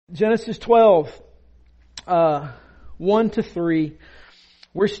Genesis 12, 1 to 3.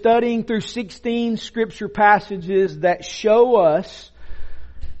 We're studying through 16 scripture passages that show us,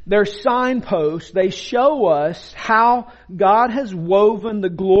 they're signposts, they show us how God has woven the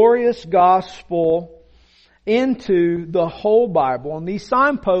glorious gospel into the whole Bible. And these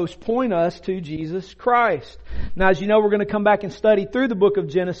signposts point us to Jesus Christ. Now, as you know, we're going to come back and study through the book of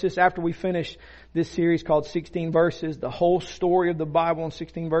Genesis after we finish this series called 16 Verses, the whole story of the Bible in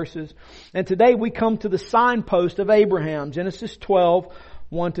 16 verses. And today we come to the signpost of Abraham, Genesis 12,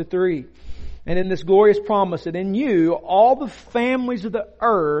 1 to 3. And in this glorious promise that in you, all the families of the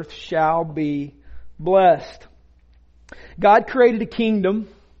earth shall be blessed. God created a kingdom,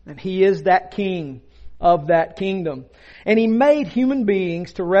 and He is that king of that kingdom. And He made human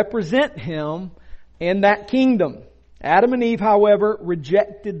beings to represent Him in that kingdom. Adam and Eve, however,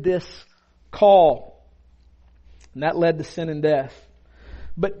 rejected this call. And that led to sin and death.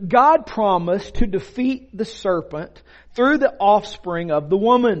 But God promised to defeat the serpent through the offspring of the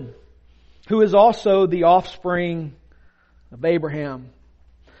woman, who is also the offspring of Abraham.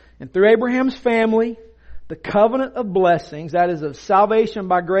 And through Abraham's family, the covenant of blessings, that is of salvation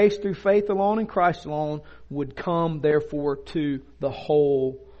by grace through faith alone in Christ alone, would come therefore to the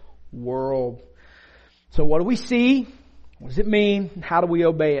whole world. So what do we see? What does it mean? How do we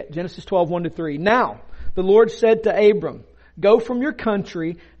obey it? Genesis 12, 1 to 3. Now, the Lord said to Abram, go from your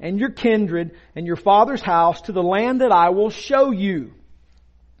country and your kindred and your father's house to the land that I will show you.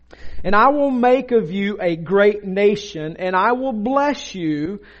 And I will make of you a great nation, and I will bless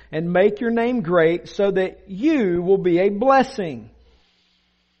you and make your name great so that you will be a blessing.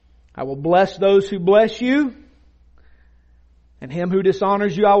 I will bless those who bless you, and him who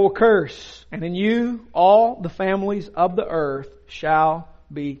dishonors you I will curse. And in you all the families of the earth shall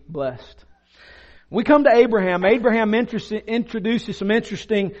be blessed. We come to Abraham. Abraham introduces some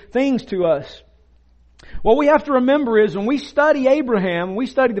interesting things to us. What we have to remember is when we study Abraham, we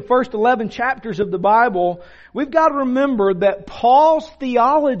study the first 11 chapters of the Bible, we've got to remember that Paul's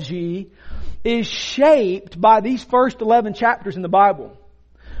theology is shaped by these first 11 chapters in the Bible.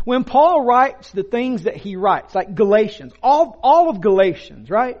 When Paul writes the things that he writes, like Galatians, all of Galatians,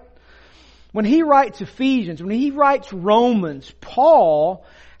 right? When he writes Ephesians, when he writes Romans, Paul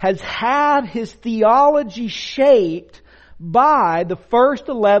has had his theology shaped by the first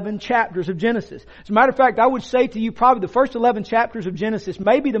 11 chapters of Genesis. As a matter of fact, I would say to you probably the first 11 chapters of Genesis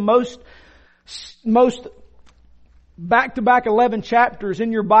may be the most back-to-back 11 chapters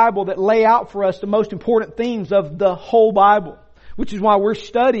in your Bible that lay out for us the most important themes of the whole Bible, which is why we're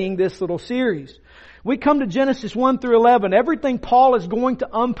studying this little series. We come to Genesis 1 through 11. Everything Paul is going to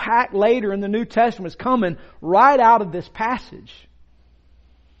unpack later in the New Testament is coming right out of this passage.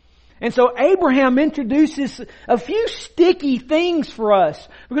 And so Abraham introduces a few sticky things for us.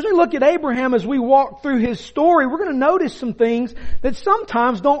 Because we look at Abraham as we walk through his story, we're going to notice some things that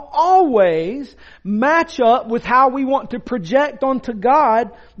sometimes don't always match up with how we want to project onto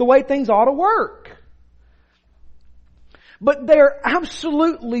God the way things ought to work. But they're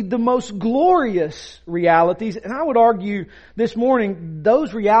absolutely the most glorious realities. And I would argue this morning,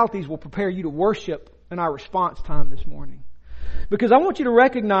 those realities will prepare you to worship in our response time this morning. Because I want you to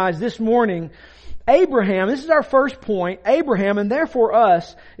recognize this morning, Abraham, this is our first point, Abraham, and therefore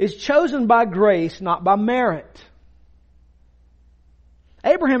us, is chosen by grace, not by merit.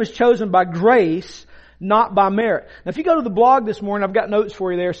 Abraham is chosen by grace, not by merit. Now if you go to the blog this morning, I've got notes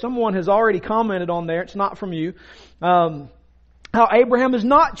for you there. Someone has already commented on there. It's not from you. How Abraham is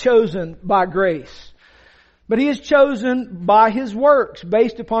not chosen by grace, but he is chosen by his works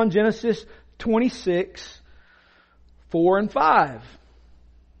based upon Genesis 26, 4 and 5.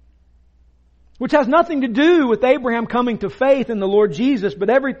 Which has nothing to do with Abraham coming to faith in the Lord Jesus, but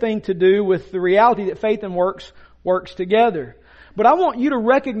everything to do with the reality that faith and works together. But I want you to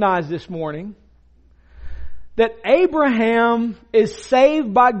recognize this morning that Abraham is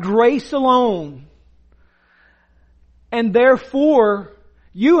saved by grace alone. And therefore,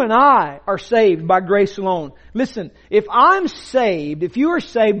 you and I are saved by grace alone. Listen, if I'm saved, if you are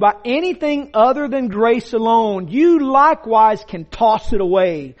saved by anything other than grace alone, you likewise can toss it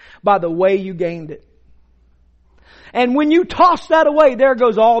away by the way you gained it. And when you toss that away, there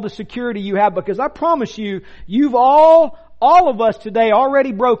goes all the security you have, because I promise you, you've all of us today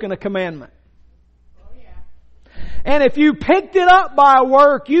already broken a commandment. Oh, yeah. And if you picked it up by a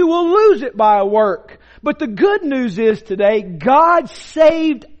work, you will lose it by a work. But the good news is today, God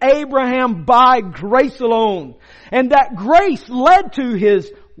saved Abraham by grace alone. And that grace led to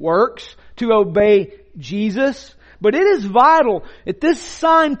his works to obey Jesus. But it is vital at this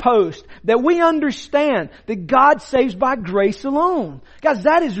signpost that we understand that God saves by grace alone. Guys,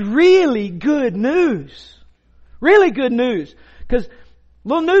 that is really good news. Really good news. Because,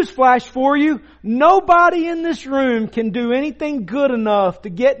 little news flash for you, nobody in this room can do anything good enough to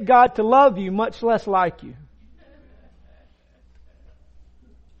get God to love you, much less like you.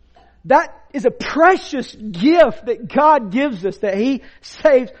 That is a precious gift that God gives us, that He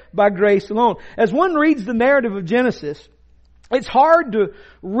saves by grace alone. As one reads the narrative of Genesis, it's hard to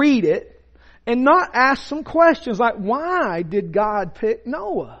read it and not ask some questions like, why did God pick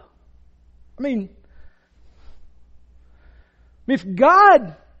Noah? I mean, if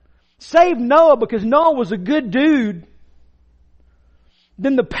God saved Noah because Noah was a good dude,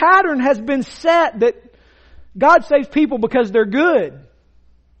 then the pattern has been set that God saves people because they're good.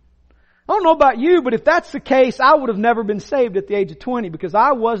 I don't know about you, but if that's the case, I would have never been saved at the age of 20 because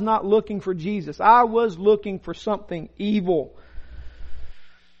I was not looking for Jesus. I was looking for something evil.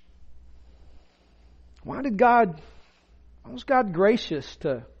 Why was God gracious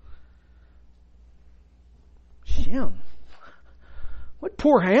to Shem? What did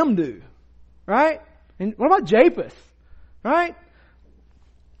poor Ham do? Right? And what about Japheth? Right?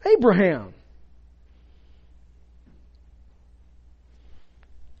 Abraham.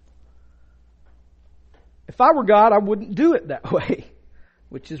 If I were God, I wouldn't do it that way,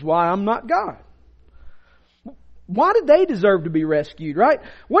 which is why I'm not God. Why did they deserve to be rescued, right?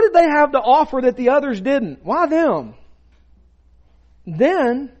 What did they have to offer that the others didn't? Why them?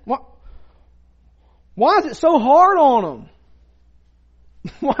 Then, why is it so hard on them?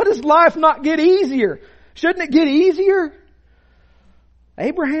 Why does life not get easier? Shouldn't it get easier?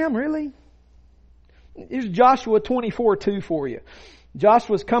 Abraham, really? Here's Joshua 24:2 for you.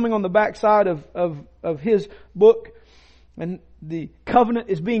 Joshua's coming on the backside of his book, and the covenant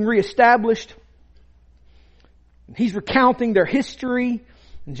is being reestablished. He's recounting their history,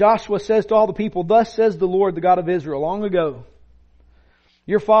 and Joshua says to all the people, "Thus says the Lord, the God of Israel, long ago,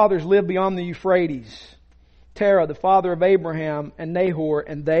 your fathers lived beyond the Euphrates, Terah, the father of Abraham, and Nahor,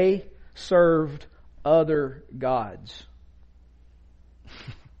 and they served other gods."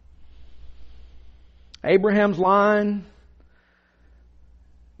 Abraham's line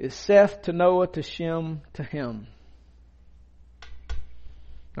is Seth to Noah to Shem to Ham.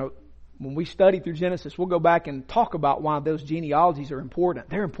 Now, when we study through Genesis, we'll go back and talk about why those genealogies are important.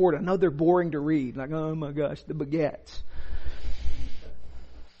 They're important. I know they're boring to read. Like, oh my gosh, the begats.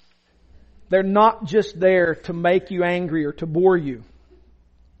 They're not just there to make you angry or to bore you.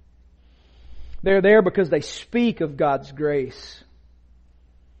 They're there because they speak of God's grace.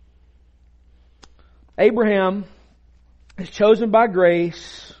 Abraham is chosen by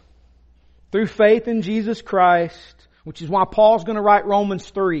grace through faith in Jesus Christ, which is why Paul's going to write Romans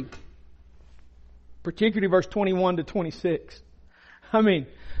 3, particularly verse 21 to 26. I mean,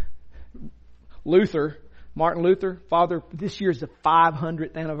 Martin Luther, Father, this year is the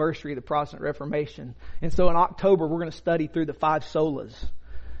 500th anniversary of the Protestant Reformation. And so in October, we're going to study through the 5 solas.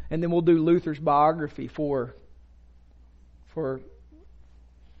 And then we'll do Luther's biography for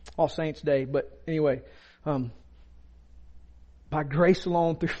All Saints Day. But anyway, by grace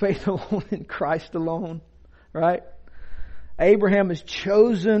alone, through faith alone, in Christ alone, right? Abraham is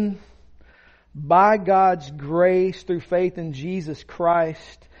chosen by God's grace through faith in Jesus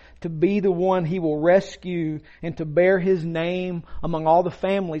Christ to be the one He will rescue and to bear His name among all the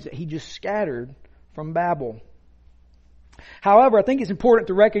families that He just scattered from Babel. However, I think it's important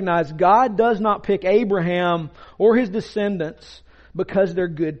to recognize God does not pick Abraham or his descendants because they're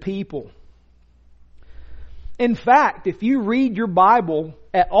good people. In fact, if you read your Bible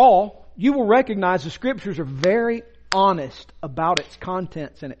at all, you will recognize the Scriptures are very honest about its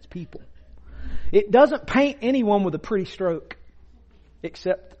contents and its people. It doesn't paint anyone with a pretty stroke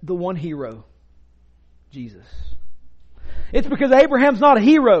except the one hero, Jesus. It's because Abraham's not a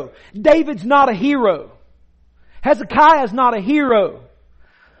hero. David's not a hero. Hezekiah's not a hero.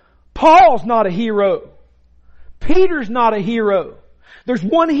 Paul's not a hero. Peter's not a hero. There's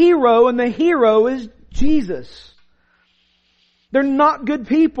one hero, and the hero is Jesus. They're not good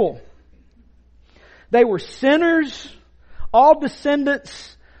people. They were sinners, all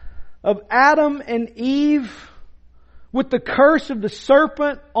descendants of Adam and Eve, with the curse of the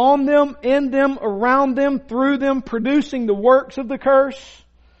serpent on them, in them, around them, through them, producing the works of the curse.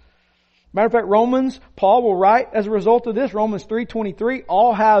 Matter of fact, Paul will write as a result of this, Romans 3:23,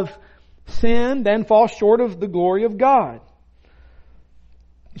 all have sinned and fall short of the glory of God.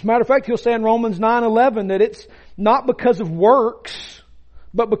 As a matter of fact, he'll say in Romans 9:11 that it's not because of works,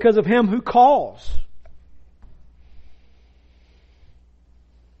 but because of Him who calls.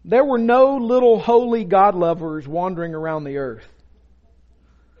 There were no little holy God lovers wandering around the earth.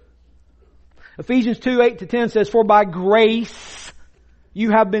 Ephesians 2:8-10 says, "For by grace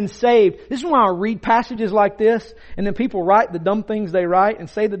you have been saved." This is why I read passages like this, and then people write the dumb things they write and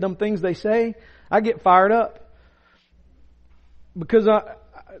say the dumb things they say. I get fired up. Because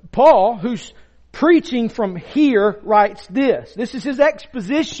Paul, who's preaching from here, writes this. This is his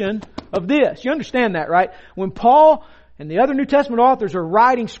exposition of this. You understand that, right? When Paul and the other New Testament authors are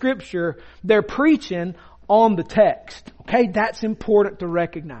writing Scripture, they're preaching on the text. Okay? That's important to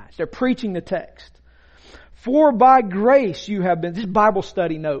recognize. They're preaching the text. "For by grace you have been..." This is Bible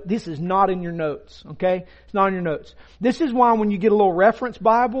study note. This is not in your notes. Okay? It's not in your notes. This is why when you get a little reference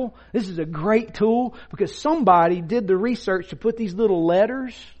Bible, this is a great tool because somebody did the research to put these little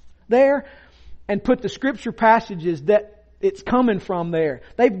letters there and put the Scripture passages that it's coming from there.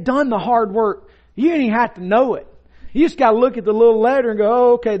 They've done the hard work. You don't even have to know it. You just got to look at the little letter and go,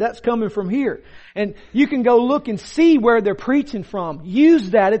 "Oh, okay, that's coming from here." And you can go look and see where they're preaching from.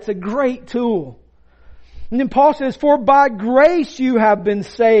 Use that. It's a great tool. And then Paul says, "For by grace you have been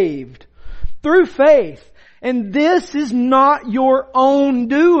saved through faith. And this is not your own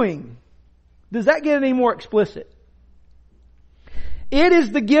doing." Does that get any more explicit? "It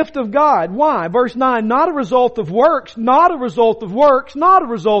is the gift of God." Why? Verse 9, "Not a result of works, not a result of works, not a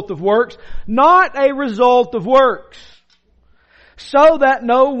result of works, not a result of works, so that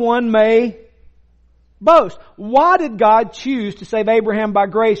no one may boast." Why did God choose to save Abraham by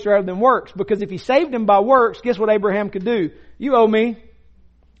grace rather than works? Because if He saved him by works, guess what Abraham could do? "You owe me.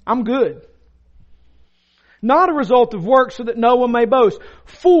 I'm good." Not a result of works, so that no one may boast.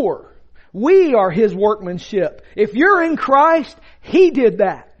 "For we are His workmanship." If you're in Christ, He did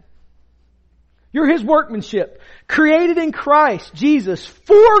that. You're His workmanship. Created in Christ Jesus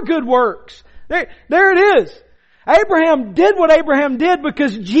for good works. There it is. Abraham did what Abraham did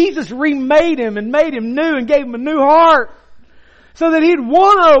because Jesus remade him and made him new and gave him a new heart so that he'd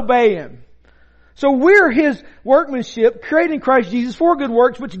want to obey Him. So we're His workmanship, created in Christ Jesus for good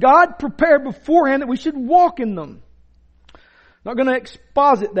works, which God prepared beforehand that we should walk in them. Not going to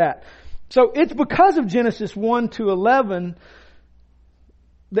exposit that. So it's because of Genesis 1-11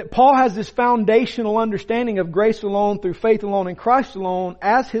 that Paul has this foundational understanding of grace alone, through faith alone, in Christ alone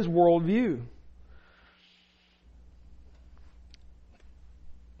as his worldview.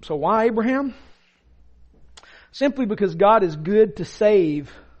 So why Abraham? Simply because God is good to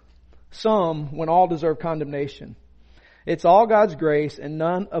save some when all deserve condemnation. It's all God's grace and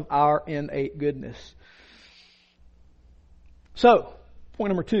none of our innate goodness. So, point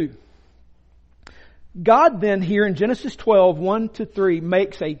number 2. God then here in Genesis 12, 1-3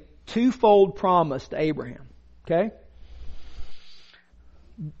 makes a twofold promise to Abraham. Okay?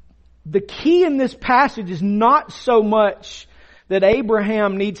 The key in this passage is not so much that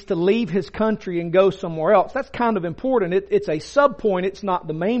Abraham needs to leave his country and go somewhere else. That's kind of important. It's a sub-point. It's not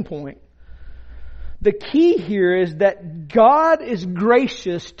the main point. The key here is that God is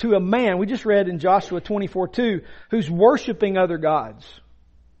gracious to a man, we just read in Joshua 24:2, who's worshiping other gods.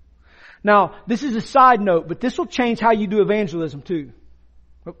 Now, this is a side note, but this will change how you do evangelism too.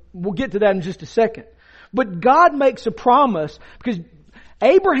 We'll get to that in just a second. But God makes a promise because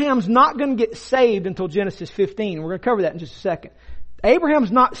Abraham's not going to get saved until Genesis 15. We're going to cover that in just a second.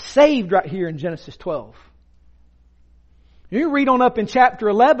 Abraham's not saved right here in Genesis 12. You read on up in chapter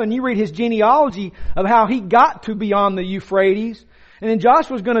 11, you read his genealogy of how he got to beyond the Euphrates. And then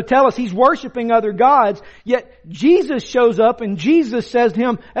Joshua's going to tell us he's worshiping other gods. Yet Jesus shows up and Jesus says to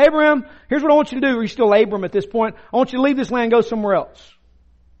him, "Abraham, here's what I want you to do." He's still Abram at this point. "I want you to leave this land and go somewhere else."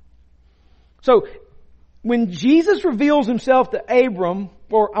 So, when Jesus reveals Himself to Abram,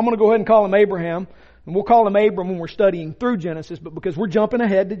 or I'm going to go ahead and call him Abraham, and we'll call him Abram when we're studying through Genesis, but because we're jumping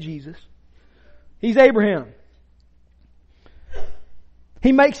ahead to Jesus, he's Abraham.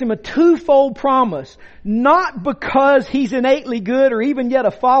 He makes him a twofold promise, not because he's innately good or even yet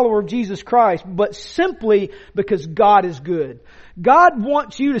a follower of Jesus Christ, but simply because God is good. God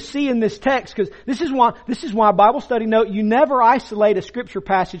wants you to see in this text, because this is why Bible study note, you never isolate a scripture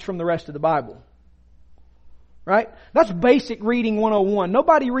passage from the rest of the Bible. Right? That's basic reading 101.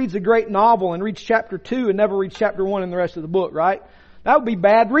 Nobody reads a great novel and reads chapter 2 and never reads chapter 1 in the rest of the book, right? That would be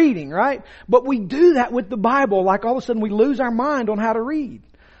bad reading, right? But we do that with the Bible. Like all of a sudden we lose our mind on how to read.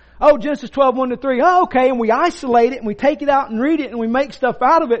 Oh, Genesis 12, 1-3. Oh, okay. And we isolate it and we take it out and read it and we make stuff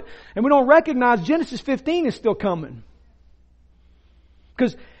out of it. And we don't recognize Genesis 15 is still coming.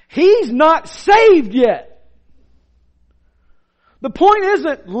 Because he's not saved yet. The point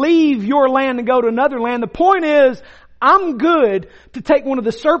isn't leave your land and go to another land. The point is, I'm good to take one of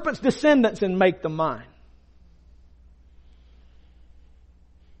the serpent's descendants and make them mine.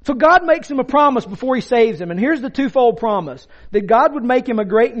 So God makes him a promise before He saves him. And here's the twofold promise. That God would make him a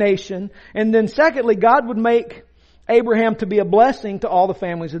great nation. And then secondly, God would make Abraham to be a blessing to all the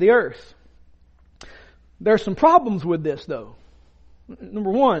families of the earth. There's some problems with this though.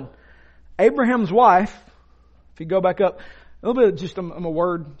 Number one, Abraham's wife, if you go back up, a little bit of just, I'm a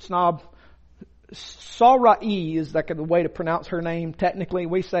word snob. Sarai is like the way to pronounce her name technically.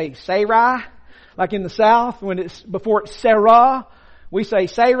 We say Sarai, like in the South, when it's, before it's Sarah. We say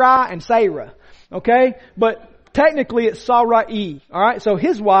Sarai and Sarah. Okay? But technically it's Sarai. Alright? So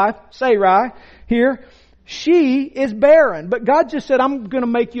his wife, Sarai, here, she is barren. But God just said, I'm going to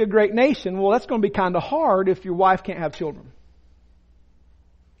make you a great nation. Well, that's going to be kind of hard if your wife can't have children.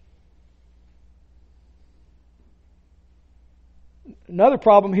 Another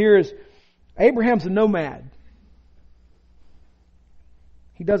problem here is Abraham's a nomad.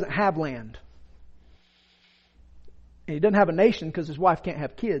 He doesn't have land. And he doesn't have a nation because his wife can't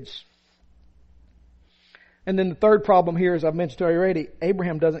have kids. And then the third problem here, as I've mentioned to you already,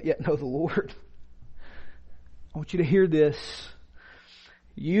 Abraham doesn't yet know the Lord. I want you to hear this.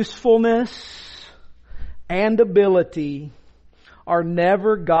 Usefulness and ability are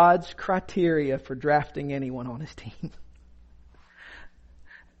never God's criteria for drafting anyone on His team.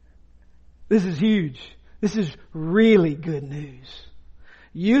 This is huge. This is really good news.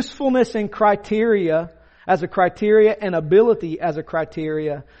 Usefulness and criteria as a criteria and ability as a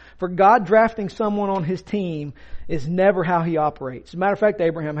criteria for God drafting someone on His team is never how He operates. As a matter of fact,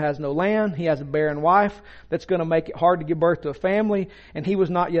 Abraham has no land. He has a barren wife that's going to make it hard to give birth to a family, and he was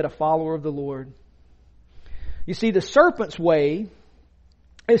not yet a follower of the Lord. You see, the serpent's way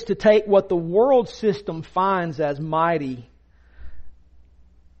is to take what the world system finds as mighty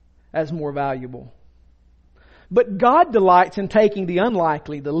as more valuable. But God delights in taking the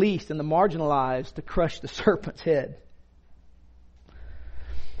unlikely, the least, and the marginalized to crush the serpent's head.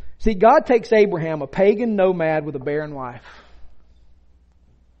 See, God takes Abraham, a pagan nomad with a barren wife.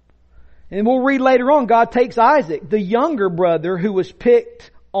 And we'll read later on, God takes Isaac, the younger brother who was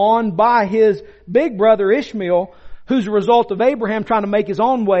picked on by his big brother Ishmael, who's a result of Abraham trying to make his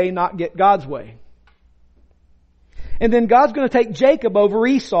own way, not get God's way. And then God's going to take Jacob over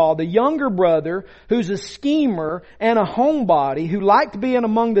Esau, the younger brother, who's a schemer and a homebody, who liked being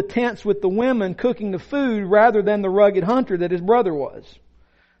among the tents with the women cooking the food rather than the rugged hunter that his brother was.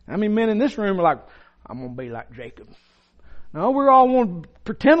 How many men in this room are like, I'm going to be like Jacob? No, we all want to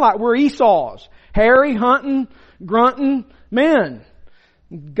pretend like we're Esau's. Hairy, hunting, grunting men.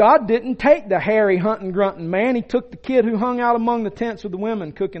 God didn't take the hairy, hunting, grunting man. He took the kid who hung out among the tents with the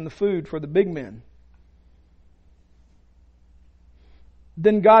women cooking the food for the big men.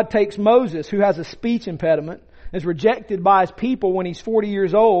 Then God takes Moses, who has a speech impediment, is rejected by his people when he's 40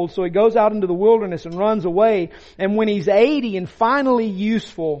 years old, so he goes out into the wilderness and runs away. And when he's 80 and finally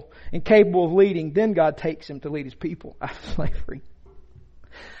useful and capable of leading, then God takes him to lead His people out of slavery.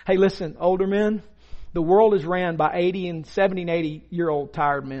 Hey, listen, older men, the world is ran by 80 and 70 and 80-year-old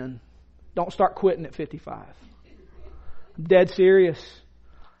tired men. Don't start quitting at 55. I'm dead serious.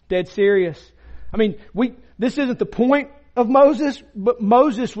 Dead serious. I mean, this isn't the point of Moses, but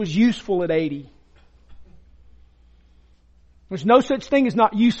Moses was useful at 80. There's no such thing as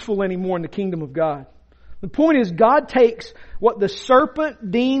not useful anymore in the kingdom of God. The point is, God takes what the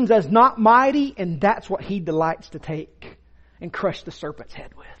serpent deems as not mighty, and that's what He delights to take and crush the serpent's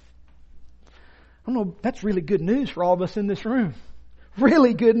head with. I don't know, that's really good news for all of us in this room.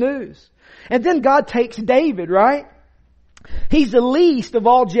 Really good news. And then God takes David, right? He's the least of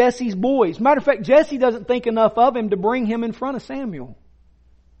all Jesse's boys. Matter of fact, Jesse doesn't think enough of him to bring him in front of Samuel.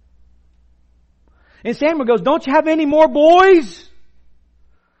 And Samuel goes, don't you have any more boys?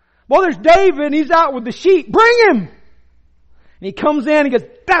 Well, there's David and he's out with the sheep. Bring him! And he comes in and goes,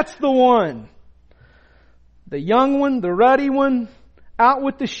 that's the one. The young one, the ruddy one, out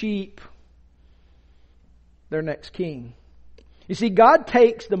with the sheep. Their next king. You see, God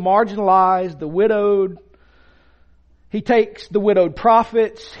takes the marginalized, the widowed. He takes the widowed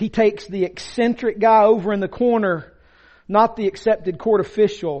prophets. He takes the eccentric guy over in the corner, not the accepted court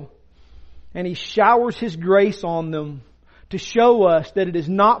official. And He showers His grace on them to show us that it is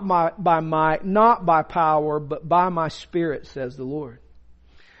not by might, not by power, but by my Spirit, says the Lord.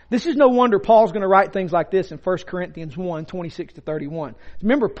 This is no wonder Paul's going to write things like this in 1 Corinthians 1, 26 to 31.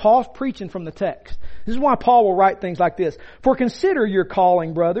 Remember, Paul's preaching from the text. This is why Paul will write things like this. For consider your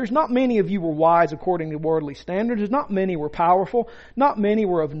calling, brothers. Not many of you were wise according to worldly standards. Not many were powerful. Not many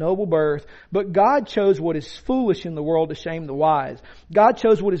were of noble birth. But God chose what is foolish in the world to shame the wise. God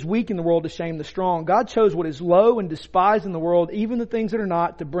chose what is weak in the world to shame the strong. God chose what is low and despised in the world, even the things that are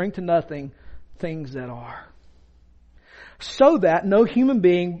not, to bring to nothing things that are. so that no human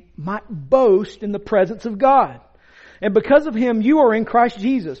being might boast in the presence of God. And because of Him, you are in Christ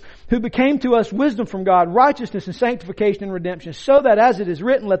Jesus, who became to us wisdom from God, righteousness and sanctification and redemption, so that as it is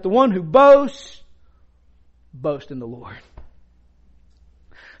written, let the one who boasts, boast in the Lord.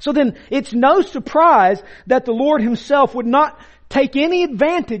 So then, it's no surprise that the Lord Himself would not take any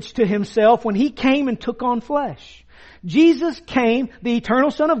advantage to Himself when He came and took on flesh. Jesus came, the eternal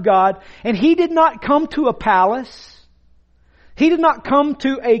Son of God, and He did not come to a palace. He did not come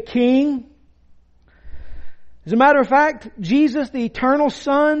to a king. As a matter of fact, Jesus, the eternal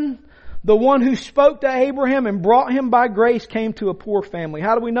Son, the one who spoke to Abraham and brought him by grace, came to a poor family.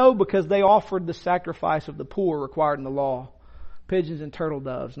 How do we know? Because they offered the sacrifice of the poor required in the law. Pigeons and turtle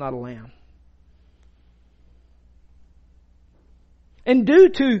doves, not a lamb. And due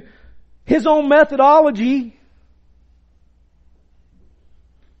to His own methodology,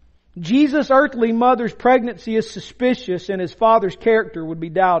 Jesus' earthly mother's pregnancy is suspicious and His father's character would be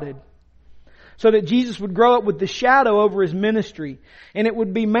doubted. So that Jesus would grow up with the shadow over His ministry. And it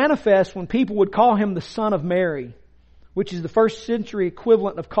would be manifest when people would call Him the Son of Mary, which is the first century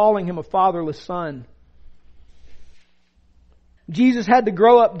equivalent of calling Him a fatherless son. Jesus had to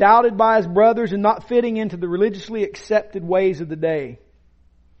grow up doubted by His brothers and not fitting into the religiously accepted ways of the day.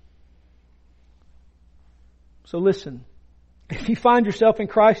 So listen, if you find yourself in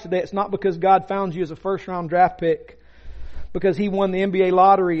Christ today, it's not because God found you as a first round draft pick, because He won the NBA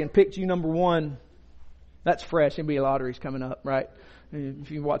lottery and picked you number one. That's fresh. NBA lottery's coming up, right?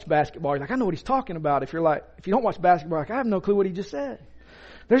 If you watch basketball, you're like, I know what he's talking about. If you don't watch basketball, you're like, I have no clue what he just said.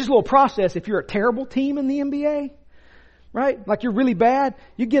 There's this little process. If you're a terrible team in the NBA, right? Like you're really bad,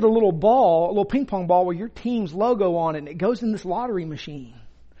 you get a little ball, a little ping pong ball with your team's logo on it, and it goes in this lottery machine.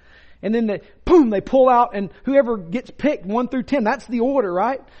 And then they pull out, and whoever gets picked 1 through 10, that's the order,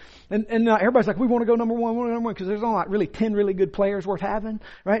 right? And everybody's like, we want to go number one, because there's only like really 10 really good players worth having,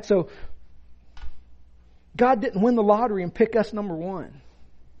 right? So God didn't win the lottery and pick us number one.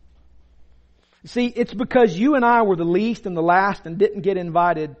 See, it's because you and I were the least and the last and didn't get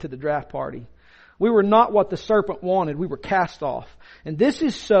invited to the draft party. We were not what the serpent wanted. We were cast off. And this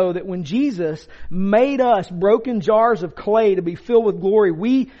is so that when Jesus made us broken jars of clay to be filled with glory,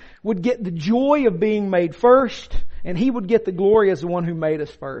 we would get the joy of being made first, and He would get the glory as the one who made us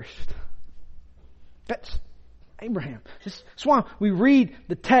first. That's Abraham. That's why we read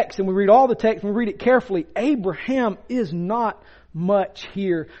the text, and we read all the text, and we read it carefully. Abraham is not much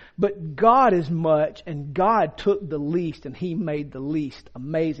here, but God is much, and God took the least, and He made the least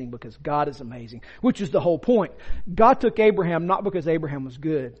amazing because God is amazing, which is the whole point. God took Abraham not because Abraham was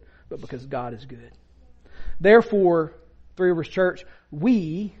good, but because God is good. Therefore, Three Rivers Church,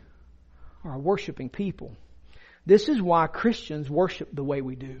 we are a worshiping people. This is why Christians worship the way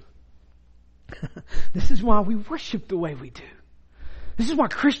we do. This is why we worship the way we do. This is why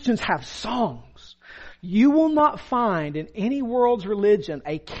Christians have songs. You will not find in any world's religion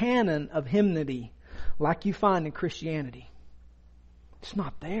a canon of hymnody like you find in Christianity. It's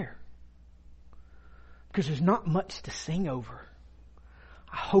not there. Because there's not much to sing over.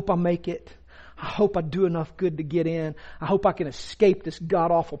 I hope I make it. I hope I do enough good to get in. I hope I can escape this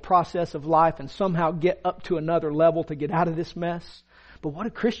god-awful process of life and somehow get up to another level to get out of this mess. But what do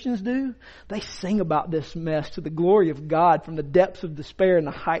Christians do? They sing about this mess to the glory of God from the depths of despair and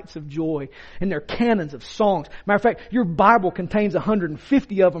the heights of joy. And they're canons of songs. Matter of fact, your Bible contains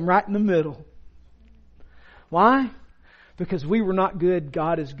 150 of them right in the middle. Why? Because we were not good,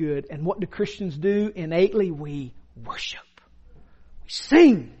 God is good. And what do Christians do? Innately, we worship. We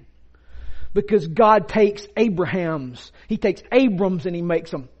sing. Because God takes Abrahams. He takes Abrams and He makes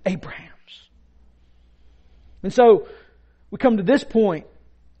them Abrahams. And so, we come to this point.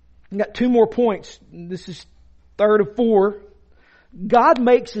 We've got 2 more points. This is third of 4. God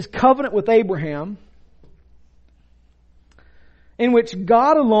makes His covenant with Abraham, in which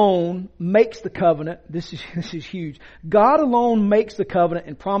God alone makes the covenant. This is huge. God alone makes the covenant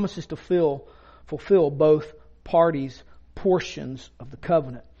and promises to fulfill both parties' portions of the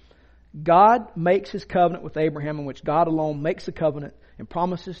covenant. God makes His covenant with Abraham, in which God alone makes the covenant and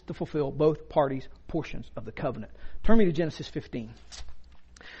promises to fulfill both parties' portions of the covenant. Turn me to Genesis 15.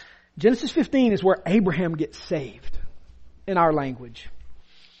 Genesis 15 is where Abraham gets saved in our language.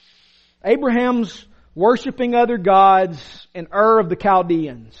 Abraham's worshiping other gods in Ur of the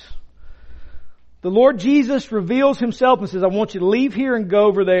Chaldeans. The Lord Jesus reveals Himself and says, I want you to leave here and go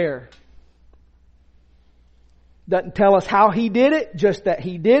over there. Doesn't tell us how He did it, just that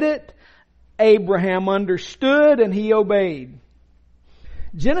He did it. Abraham understood and he obeyed.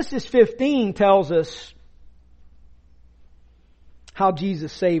 Genesis 15 tells us how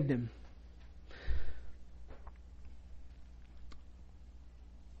Jesus saved him.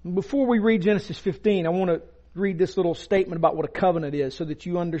 Before we read Genesis 15, I want to read this little statement about what a covenant is so that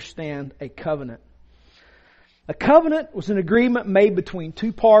you understand a covenant. A covenant was an agreement made between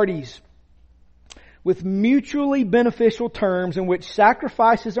two parties with mutually beneficial terms in which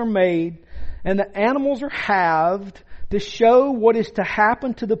sacrifices are made and the animals are halved to show what is to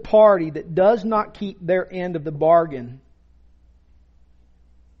happen to the party that does not keep their end of the bargain.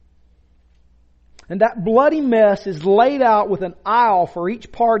 And that bloody mess is laid out with an aisle for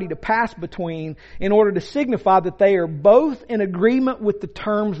each party to pass between in order to signify that they are both in agreement with the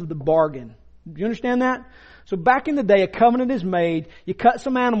terms of the bargain. Do you understand that? So back in the day, a covenant is made. You cut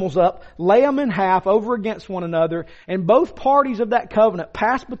some animals up, lay them in half over against one another, and both parties of that covenant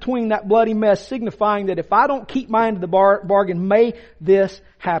pass between that bloody mess, signifying that if I don't keep my end of the bargain, may this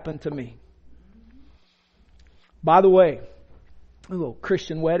happen to me. By the way, a little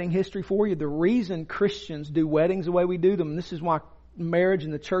Christian wedding history for you. The reason Christians do weddings the way we do them, and this is why marriage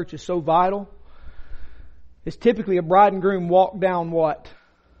in the church is so vital, is typically a bride and groom walk down what?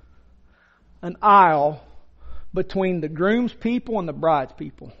 An aisle between the groom's people and the bride's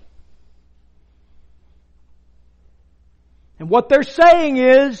people. And what they're saying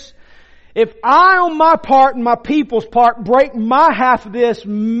is, if I on my part and my people's part break my half of this,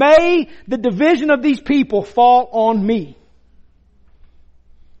 may the division of these people fall on me.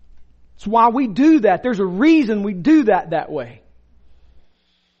 That's why we do that. There's a reason we do that way.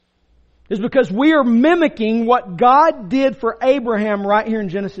 It's because we are mimicking what God did for Abraham right here in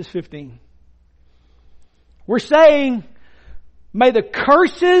Genesis 15. We're saying, may the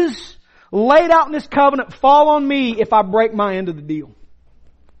curses laid out in this covenant fall on me if I break my end of the deal.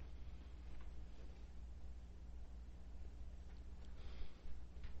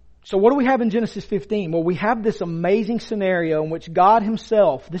 So what do we have in Genesis 15? Well, we have this amazing scenario in which God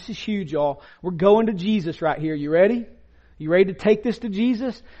Himself, this is huge, y'all. We're going to Jesus right here. You ready? You ready to take this to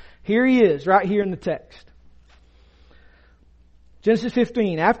Jesus? Here He is, right here in the text. Genesis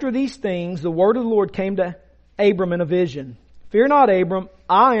 15. After these things, the word of the Lord came to Abram in a vision. Fear not, Abram,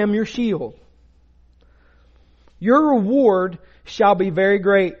 I am your shield. Your reward shall be very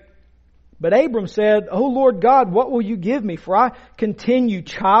great. But Abram said, O Lord God, what will you give me? For I continue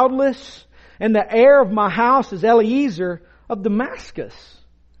childless, and the heir of my house is Eliezer of Damascus.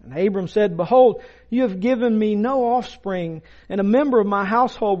 And Abram said, Behold, you have given me no offspring, and a member of my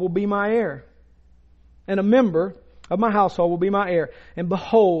household will be my heir. And a member of my household will be my heir. And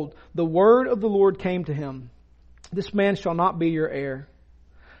behold, the word of the Lord came to him. This man shall not be your heir.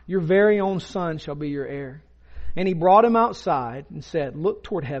 Your very own son shall be your heir. And he brought him outside and said, Look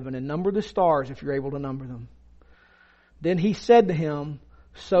toward heaven and number the stars if you're able to number them. Then he said to him,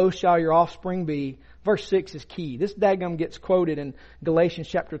 So shall your offspring be. Verse 6 is key. This daggum gets quoted in Galatians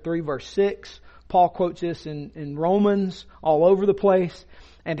chapter 3 verse 6. Paul quotes this in Romans all over the place.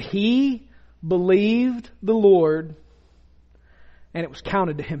 And he believed the Lord, and it was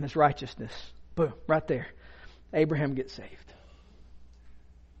counted to him as righteousness. Boom, right there. Abraham gets saved.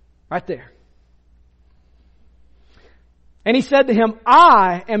 Right there. And he said to him,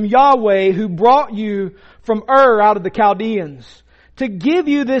 I am Yahweh who brought you from Ur out of the Chaldeans to give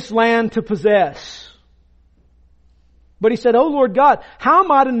you this land to possess. But he said, O Lord God, how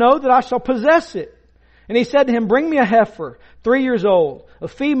am I to know that I shall possess it? And he said to him, Bring me a heifer, 3 years old, a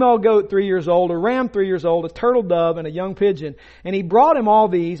female goat 3 years old, a ram 3 years old, a turtle dove, and a young pigeon. And he brought him all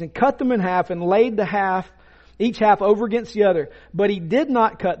these and cut them in half and laid each half over against the other. But he did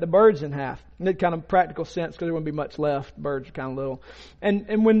not cut the birds in half. And it kind of practical sense because there wouldn't be much left. Birds are kind of little.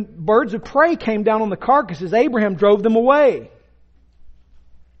 And when birds of prey came down on the carcasses, Abraham drove them away.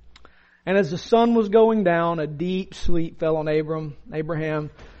 And as the sun was going down, a deep sleep fell on Abraham.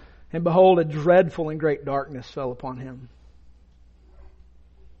 And behold, a dreadful and great darkness fell upon him.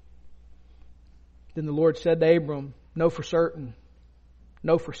 Then the Lord said to Abram, Know for certain,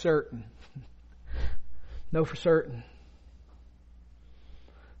 know for certain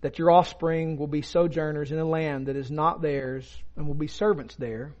that your offspring will be sojourners in a land that is not theirs, and will be servants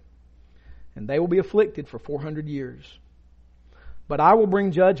there, and they will be afflicted for 400 years. But I will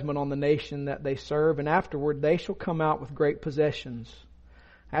bring judgment on the nation that they serve, and afterward they shall come out with great possessions.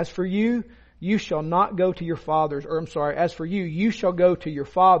 As for you, you shall not go to your fathers, as for you, you shall go to your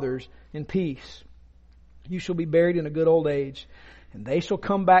fathers in peace. You shall be buried in a good old age, and they shall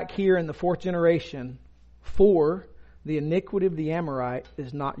come back here in the 4th generation, for the iniquity of the Amorite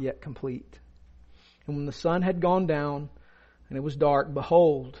is not yet complete. And when the sun had gone down and it was dark,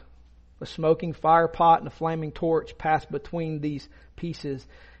 behold, a smoking fire pot and a flaming torch passed between these pieces.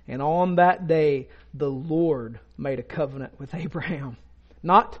 And on that day, the Lord made a covenant with Abraham.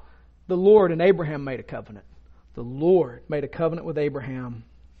 Not the Lord and Abraham made a covenant. The Lord made a covenant with Abraham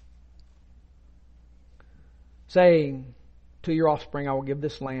saying, to your offspring I will give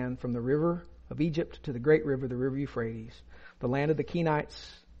this land from the river of Egypt to the great river, the river Euphrates, the land of the Kenites,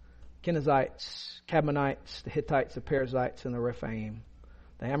 Kenizzites, Kadmonites, the Hittites, the Perizzites, and the Rephaim,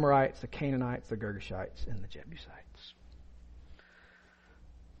 the Amorites, the Canaanites, the Girgashites, and the Jebusites.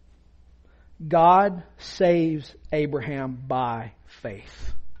 God saves Abraham by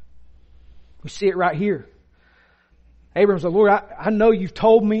faith. We see it right here. Abraham said, Lord, I know you've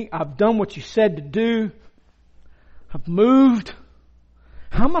told me. I've done what you said to do. I've moved.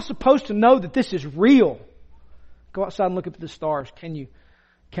 How am I supposed to know that this is real? Go outside and look up at the stars. Can you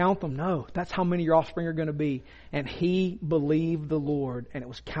count them? No. That's how many your offspring are going to be. And he believed the Lord, and it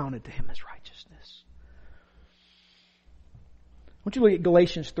was counted to him as righteousness. I want you to look at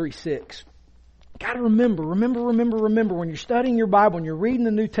Galatians 3:6. Got to remember when you're studying your Bible and you're reading the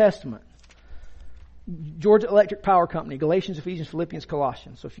New Testament. Georgia Electric Power Company, Galatians, Ephesians, Philippians,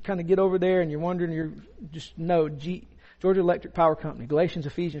 Colossians. So if you kind of get over there and you're wondering, you're just know Georgia Electric Power Company, Galatians,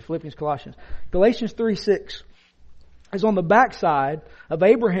 Ephesians, Philippians, Colossians. Galatians 3:6 is on the backside of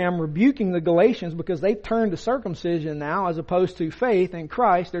Abraham rebuking the Galatians because they've turned to circumcision now as opposed to faith in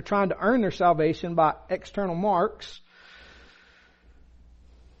Christ. They're trying to earn their salvation by external marks.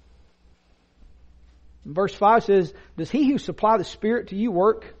 Verse 5 says, does he who supply the Spirit to you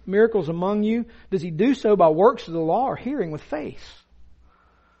work miracles among you? Does he do so by works of the law or hearing with faith?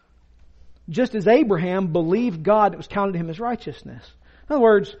 Just as Abraham believed God, it was counted to him as righteousness. In other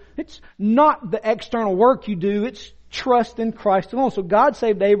words, it's not the external work you do, it's trust in Christ alone. So God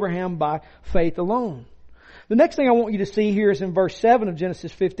saved Abraham by faith alone. The next thing I want you to see here is in verse 7 of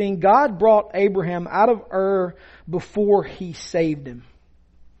Genesis 15. God brought Abraham out of Ur before he saved him.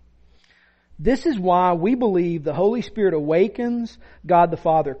 This is why we believe the Holy Spirit awakens, God the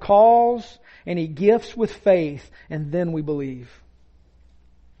Father calls, and He gifts with faith, and then we believe.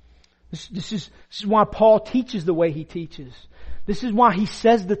 This is why Paul teaches the way he teaches. This is why he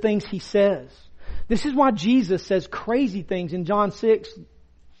says the things he says. This is why Jesus says crazy things in John 6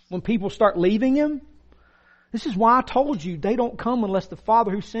 when people start leaving Him. This is why I told you they don't come unless the Father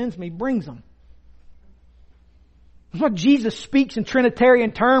who sends me brings them. That's why Jesus speaks in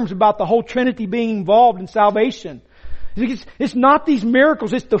Trinitarian terms about the whole Trinity being involved in salvation. It's not these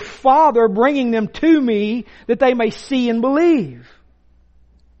miracles, it's the Father bringing them to me that they may see and believe.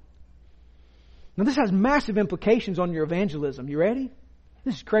 Now this has massive implications on your evangelism. You ready?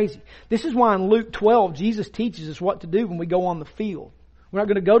 This is crazy. This is why in Luke 12 Jesus teaches us what to do when we go on the field. We're not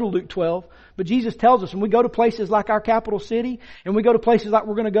going to go to Luke 12, but Jesus tells us when we go to places like our capital city, and we go to places like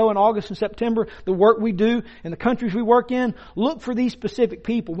we're going to go in August and September, the work we do and the countries we work in, look for these specific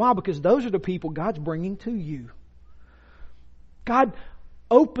people. Why? Because those are the people God's bringing to you. God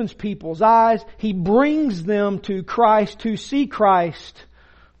opens people's eyes. He brings them to Christ, to see Christ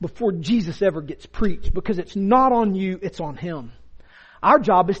before Jesus ever gets preached, because it's not on you, it's on Him. Our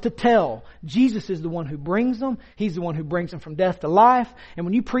job is to tell. Jesus is the one who brings them. He's the one who brings them from death to life. And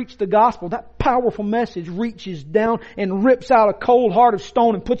when you preach the gospel, that powerful message reaches down and rips out a cold heart of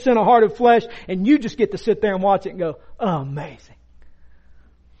stone and puts in a heart of flesh. And you just get to sit there and watch it and go, oh, amazing.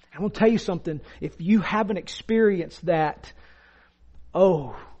 I'm going to tell you something. If you haven't experienced that,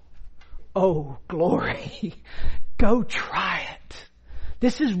 oh, glory. Go try it.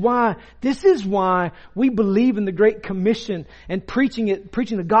 This is why we believe in the Great Commission and preaching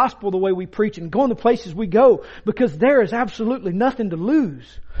the gospel the way we preach it and going the places we go, because there is absolutely nothing to lose.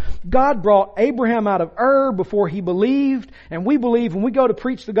 God brought Abraham out of Ur before he believed, and we believe when we go to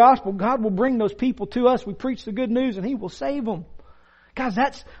preach the gospel, God will bring those people to us. We preach the good news and He will save them. Guys,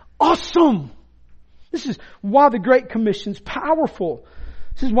 that's awesome. This is why the Great Commission's powerful.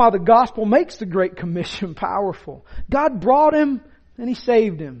 This is why the gospel makes the Great Commission powerful. God brought him and He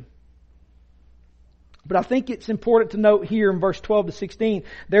saved him. But I think it's important to note here in verse 12 to 16,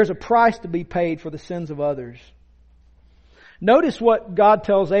 there's a price to be paid for the sins of others. Notice what God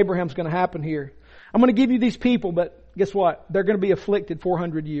tells Abraham's going to happen here. I'm going to give you these people, but guess what? They're going to be afflicted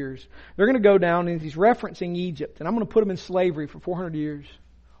 400 years. They're going to go down, and He's referencing Egypt, and I'm going to put them in slavery for 400 years.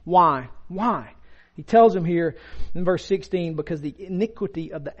 Why? He tells him here in verse 16, because the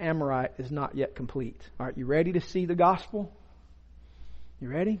iniquity of the Amorite is not yet complete. All right, you ready to see the gospel? You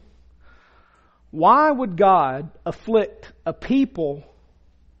ready? Why would God afflict a people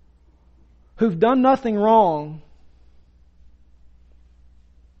who've done nothing wrong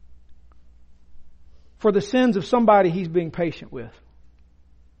for the sins of somebody He's being patient with?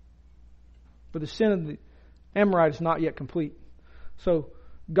 But the sin of the Amorite is not yet complete. So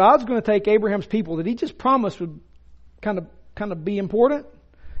God's going to take Abraham's people that He just promised would kind of be important.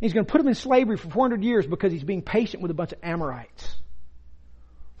 He's going to put them in slavery for 400 years because He's being patient with a bunch of Amorites.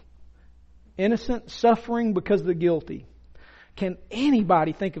 Innocent suffering because of the guilty. Can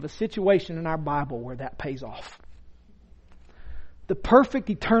anybody think of a situation in our Bible where that pays off? The perfect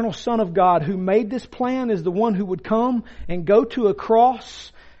eternal Son of God who made this plan is the one who would come and go to a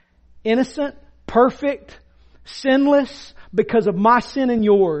cross, innocent, perfect, sinless, because of my sin and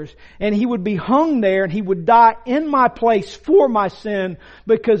yours. And He would be hung there and He would die in my place for my sin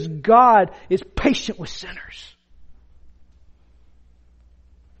because God is patient with sinners.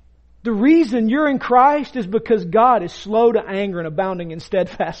 The reason you're in Christ is because God is slow to anger and abounding in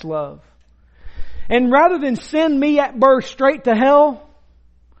steadfast love. And rather than send me at birth straight to hell,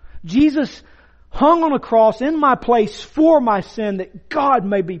 Jesus hung on a cross in my place for my sin that God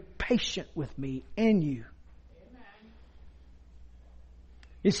may be patient with me and you.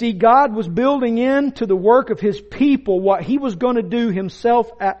 You see, God was building into the work of His people what He was going to do Himself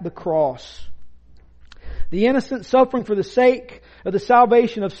at the cross. The innocent suffering for the sake of the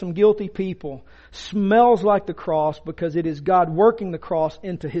salvation of some guilty people smells like the cross because it is God working the cross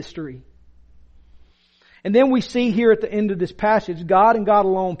into history. And then we see here at the end of this passage, God and God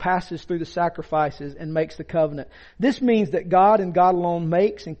alone passes through the sacrifices and makes the covenant. This means that God and God alone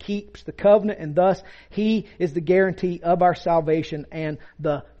makes and keeps the covenant, and thus He is the guarantee of our salvation and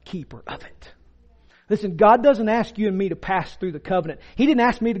the keeper of it. Listen, God doesn't ask you and me to pass through the covenant. He didn't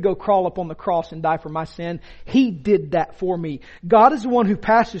ask me to go crawl up on the cross and die for my sin. He did that for me. God is the one who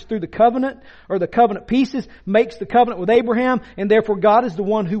passes through the covenant, or the covenant pieces, makes the covenant with Abraham, and therefore God is the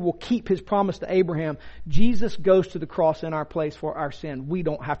one who will keep His promise to Abraham. Jesus goes to the cross in our place for our sin. We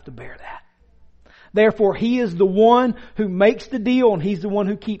don't have to bear that. Therefore, He is the one who makes the deal, and He's the one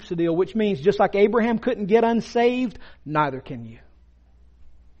who keeps the deal, which means just like Abraham couldn't get unsaved, neither can you.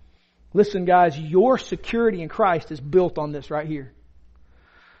 Listen, guys, your security in Christ is built on this right here.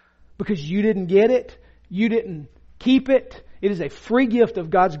 Because you didn't get it, you didn't keep it. It is a free gift of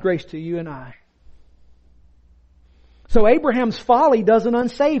God's grace to you and I. So Abraham's folly doesn't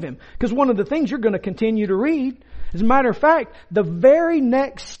unsave him. Because one of the things you're going to continue to read, as a matter of fact, the very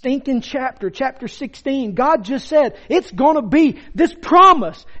next stinking chapter, chapter 16, God just said, it's going to be this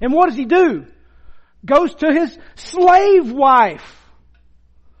promise. And what does He do? Goes to his slave wife.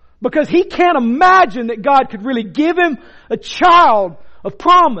 Because he can't imagine that God could really give him a child of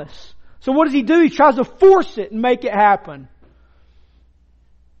promise. So what does he do? He tries to force it and make it happen.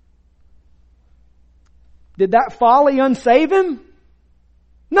 Did that folly unsave him?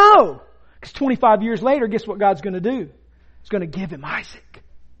 No. Because 25 years later, guess what God's going to do? He's going to give him Isaac.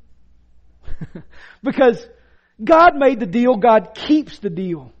 Because God made the deal, God keeps the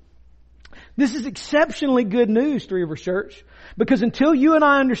deal. This is exceptionally good news, Three Rivers Church, because until you and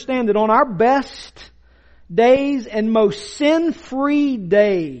I understand that on our best days and most sin-free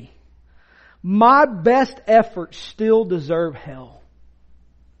day, my best efforts still deserve hell.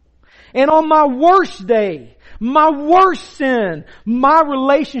 And on my worst day, my worst sin, my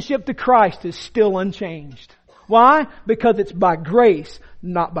relationship to Christ is still unchanged. Why? Because it's by grace,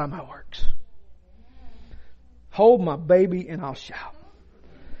 not by my works. Hold my baby and I'll shout.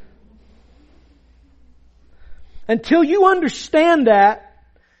 Until you understand that,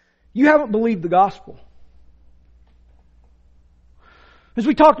 you haven't believed the gospel. As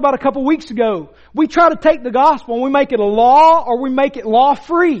we talked about a couple weeks ago, we try to take the gospel and we make it a law or we make it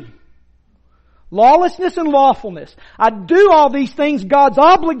law-free. Lawlessness and lawfulness. I do all these things. God's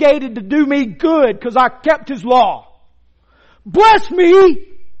obligated to do me good because I kept His law. Bless me!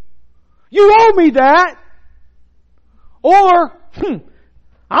 You owe me that! Or,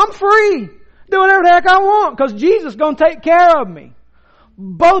 I'm free. Do whatever the heck I want because Jesus is going to take care of me.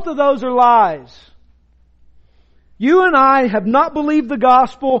 Both of those are lies. You and I have not believed the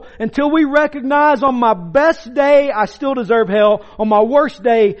gospel until we recognize on my best day I still deserve hell. On my worst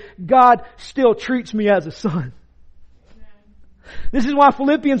day, God still treats me as a son. This is why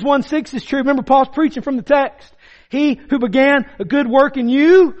Philippians 1:6 is true. Remember, Paul's preaching from the text. He who began a good work in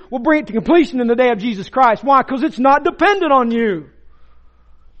you will bring it to completion in the day of Jesus Christ. Why? Because it's not dependent on you.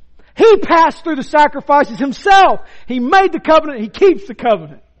 He passed through the sacrifices Himself. He made the covenant. He keeps the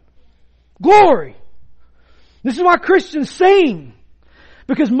covenant. Glory. This is why Christians sing.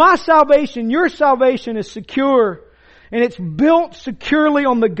 Because my salvation, your salvation is secure. And it's built securely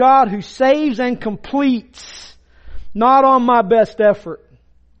on the God who saves and completes. Not on my best effort.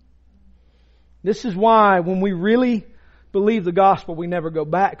 This is why when we really believe the gospel, we never go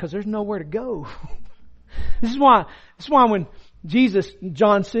back. Because there's nowhere to go. This is why when Jesus,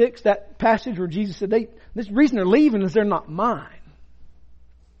 John 6, that passage where Jesus said, this reason they're leaving is they're not mine.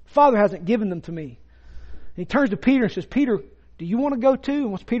 Father hasn't given them to me. And He turns to Peter and says, Peter, do you want to go too?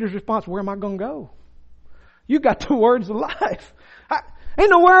 And what's Peter's response? Where am I going to go? You got the words of life. Ain't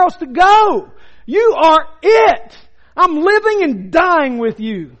nowhere else to go. You are it. I'm living and dying with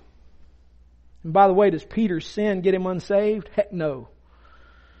you. And by the way, does Peter's sin get him unsaved? Heck no.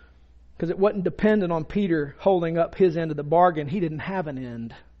 Because it wasn't dependent on Peter holding up his end of the bargain. He didn't have an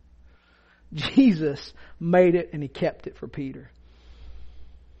end. Jesus made it and He kept it for Peter.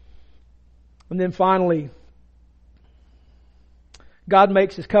 And then finally, God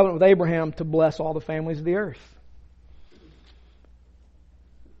makes His covenant with Abraham to bless all the families of the earth.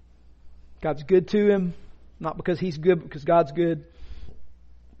 God's good to him, not because he's good, but because God's good.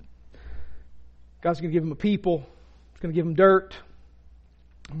 God's going to give him a people. He's going to give him dirt.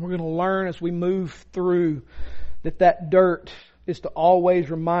 And we're going to learn as we move through that dirt is to always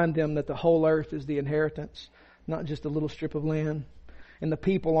remind them that the whole earth is the inheritance, not just a little strip of land. And the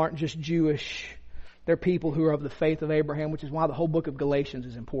people aren't just Jewish. They're people who are of the faith of Abraham, which is why the whole book of Galatians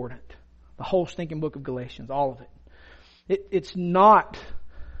is important. The whole stinking book of Galatians, all of it. It's not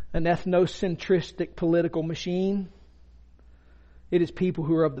an ethnocentristic political machine. It is people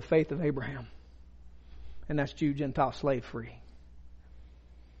who are of the faith of Abraham. And that's Jew, Gentile, slave free.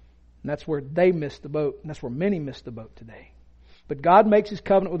 And that's where they missed the boat. And that's where many missed the boat today. But God makes His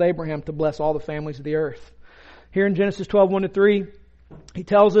covenant with Abraham to bless all the families of the earth. Here in Genesis 12:1-3, He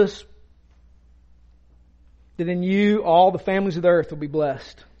tells us that in you all the families of the earth will be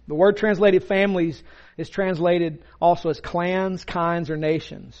blessed. The word translated families is translated also as clans, kinds, or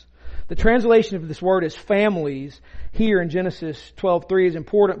nations. The translation of this word as families here in Genesis 12:3 is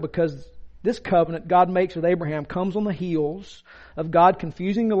important because this covenant God makes with Abraham comes on the heels of God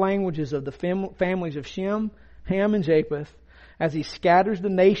confusing the languages of the families of Shem, Ham, and Japheth as He scatters the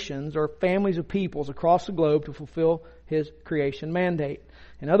nations or families of peoples across the globe to fulfill His creation mandate.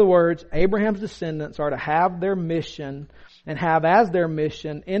 In other words, Abraham's descendants are to have their mission and have as their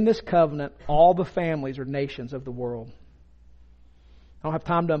mission in this covenant all the families or nations of the world. I don't have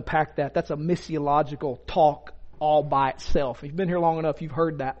time to unpack that. That's a missiological talk all by itself. If you've been here long enough, you've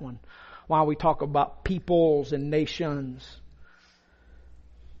heard that one. Why we talk about peoples and nations.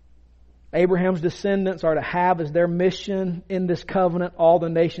 Abraham's descendants are to have as their mission in this covenant all the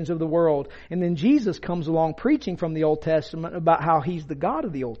nations of the world. And then Jesus comes along preaching from the Old Testament about how He's the God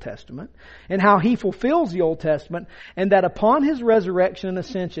of the Old Testament and how He fulfills the Old Testament, and that upon His resurrection and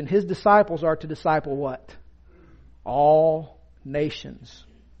ascension, His disciples are to disciple what? All nations.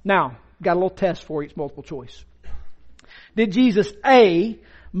 Now, got a little test for you. It's multiple choice. Did Jesus A,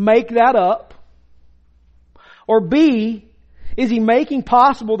 make that up? Or B, is He making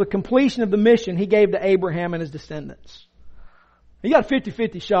possible the completion of the mission He gave to Abraham and his descendants? You got a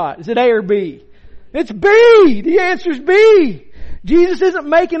 50-50 shot. Is it A or B? It's B! The answer's B! Jesus isn't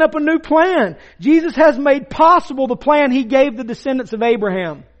making up a new plan. Jesus has made possible the plan He gave the descendants of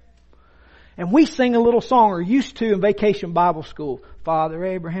Abraham. And we sing a little song, or used to in Vacation Bible School. Father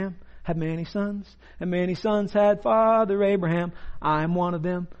Abraham had many sons, and many sons had Father Abraham. I am one of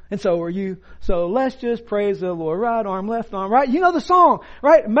them, and so are you. So let's just praise the Lord. Right arm, left arm, right? You know the song,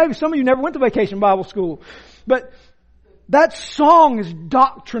 right? Maybe some of you never went to Vacation Bible School. But that song is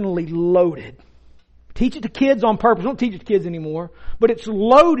doctrinally loaded. Teach it to kids on purpose. Don't teach it to kids anymore. But it's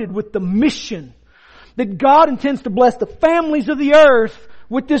loaded with the mission that God intends to bless the families of the earth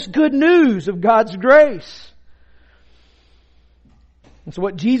with this good news of God's grace. And so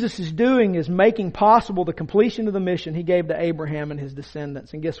what Jesus is doing is making possible the completion of the mission He gave to Abraham and his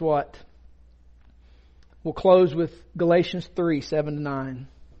descendants. And guess what? We'll close with Galatians 3:7-9.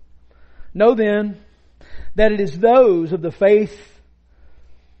 Know then that it is those of the faith.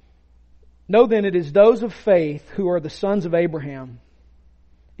 Know then it is those of faith who are the sons of Abraham.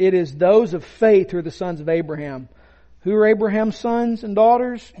 It is those of faith who are the sons of Abraham. Who are Abraham's sons and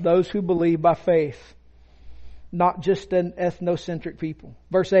daughters? Those who believe by faith. Not just an ethnocentric people.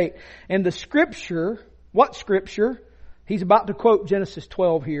 Verse 8. And the Scripture, what Scripture? He's about to quote Genesis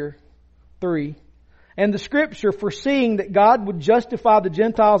 12 here, 3. And the Scripture, foreseeing that God would justify the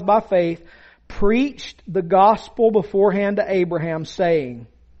Gentiles by faith, preached the gospel beforehand to Abraham, saying,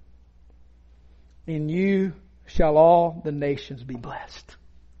 in you shall all the nations be blessed.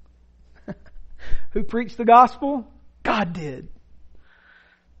 Who preached the gospel? God did.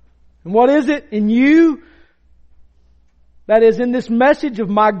 And what is it? In you. That is, in this message of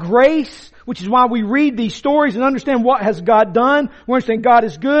my grace, which is why we read these stories and understand what has God done. We understand God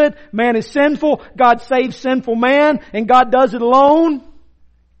is good, man is sinful, God saves sinful man, and God does it alone.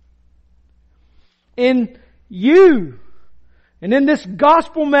 In you, and in this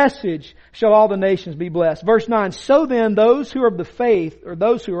gospel message, shall all the nations be blessed. Verse 9, so then those who are of the faith, or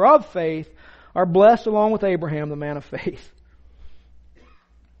those who are of faith, are blessed along with Abraham, the man of faith.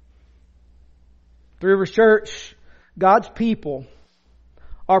 Three Rivers Church, God's people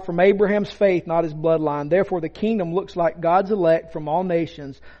are from Abraham's faith, not his bloodline. Therefore the kingdom looks like God's elect from all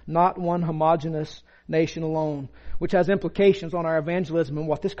nations, not one homogeneous nation alone, which has implications on our evangelism and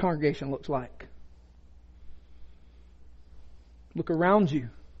what this congregation looks like. Look around you.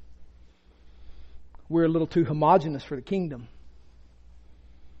 We're a little too homogeneous for the kingdom.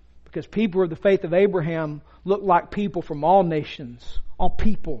 Because people of the faith of Abraham look like people from all nations, all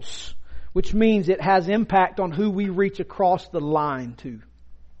peoples, which means it has impact on who we reach across the line to. You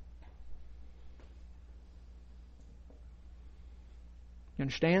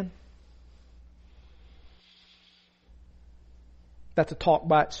understand? That's a talk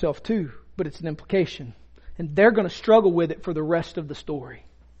by itself too, but it's an implication. And they're going to struggle with it for the rest of the story.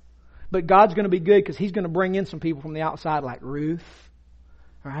 But God's going to be good because He's going to bring in some people from the outside like Ruth,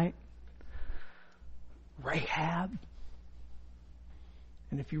 right? Rahab.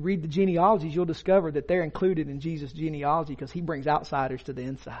 And if you read the genealogies, you'll discover that they're included in Jesus' genealogy because He brings outsiders to the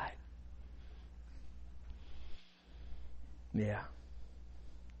inside. Yeah.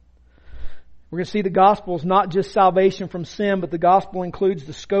 We're going to see the gospel is not just salvation from sin, but the gospel includes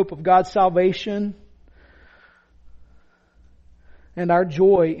the scope of God's salvation and our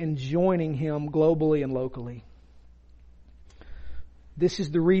joy in joining Him globally and locally. This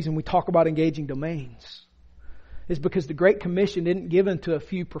is the reason we talk about engaging domains. It's because the Great Commission isn't given to a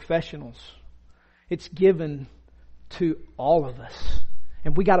few professionals. It's given to all of us.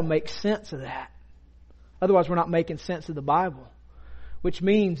 And we got to make sense of that. Otherwise we're not making sense of the Bible. Which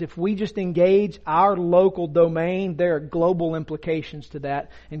means if we just engage our local domain, there are global implications to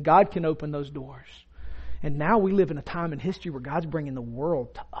that. And God can open those doors. And now we live in a time in history where God's bringing the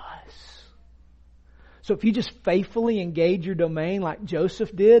world to us. So if you just faithfully engage your domain like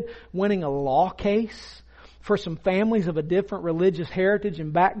Joseph did, winning a law case for some families of a different religious heritage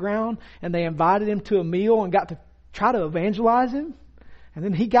and background, and they invited him to a meal and got to try to evangelize him, and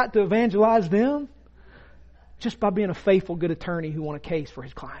then he got to evangelize them, just by being a faithful, good attorney who won a case for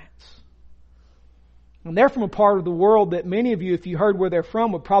his clients. And they're from a part of the world that many of you, if you heard where they're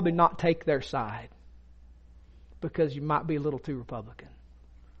from, would probably not take their side. Because you might be a little too Republican.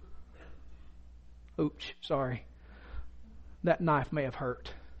 Oops, sorry. That knife may have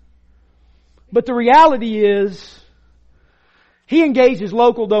hurt. But the reality is, he engaged his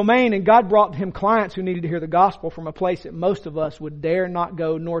local domain and God brought him clients who needed to hear the gospel from a place that most of us would dare not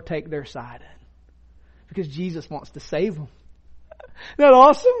go nor take their side in. Because Jesus wants to save them. Isn't that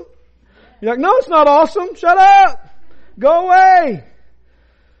awesome? You're like, no, it's not awesome. Shut up. Go away.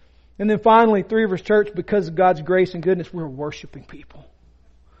 And then finally, Three Rivers Church, because of God's grace and goodness, we're worshiping people.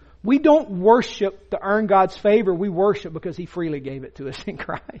 We don't worship to earn God's favor. We worship because He freely gave it to us in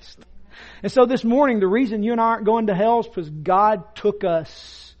Christ. And so this morning, the reason you and I aren't going to hell is because God took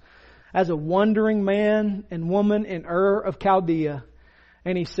us as a wandering man and woman in Ur of Chaldea.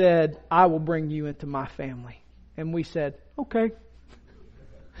 And He said, I will bring you into my family. And we said, okay.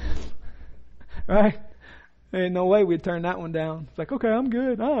 Right? Ain't no way we'd turn that one down. It's like, okay, I'm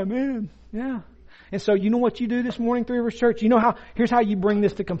good. Oh, man. Yeah. And so you know what you do this morning, Three Rivers Church? You know how, here's how you bring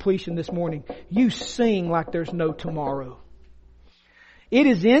this to completion this morning. You sing like there's no tomorrow. It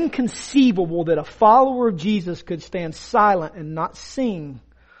is inconceivable that a follower of Jesus could stand silent and not sing,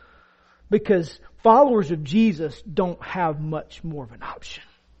 because followers of Jesus don't have much more of an option.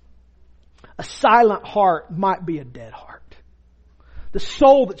 A silent heart might be a dead heart. The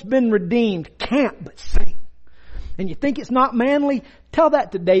soul that's been redeemed can't but sing. And you think it's not manly? Tell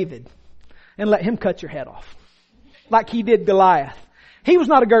that to David and let him cut your head off. Like he did Goliath. He was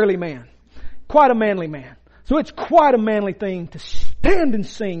not a girly man. Quite a manly man. So it's quite a manly thing to stand and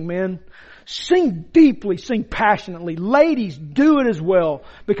sing, men. Sing deeply, sing passionately. Ladies, do it as well,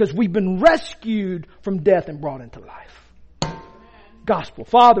 because we've been rescued from death and brought into life. Gospel.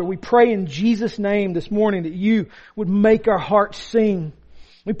 Father, we pray in Jesus' name this morning that You would make our hearts sing.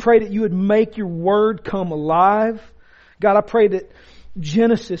 We pray that You would make Your Word come alive. God, I pray that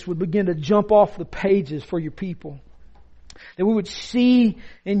Genesis would begin to jump off the pages for Your people. That we would see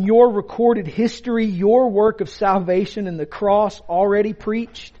in Your recorded history Your work of salvation and the cross already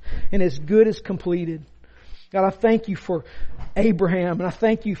preached and as good as completed. God, I thank You for Abraham, and I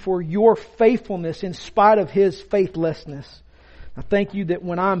thank You for Your faithfulness in spite of his faithlessness. I thank You that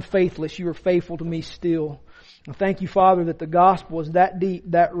when I'm faithless, You are faithful to me still. I thank You, Father, that the gospel is that deep,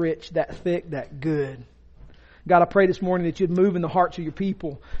 that rich, that thick, that good. God, I pray this morning that You'd move in the hearts of Your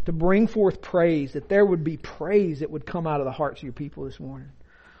people to bring forth praise, that there would be praise that would come out of the hearts of Your people this morning.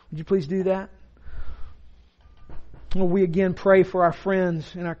 Would You please do that? Well, we again pray for our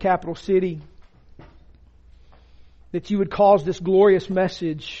friends in our capital city, that You would cause this glorious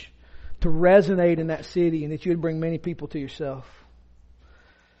message to resonate in that city, and that You would bring many people to Yourself.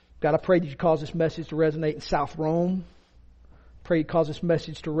 God, I pray that you cause this message to resonate in South Rome. Pray you cause this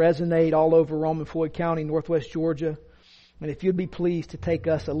message to resonate all over Rome and Floyd County, Northwest Georgia. And if you'd be pleased to take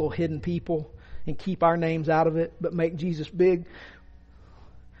us, a little hidden people, and keep our names out of it, but make Jesus big,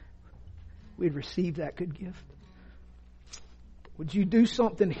 we'd receive that good gift. Would you do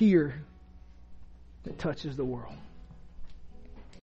something here that touches the world?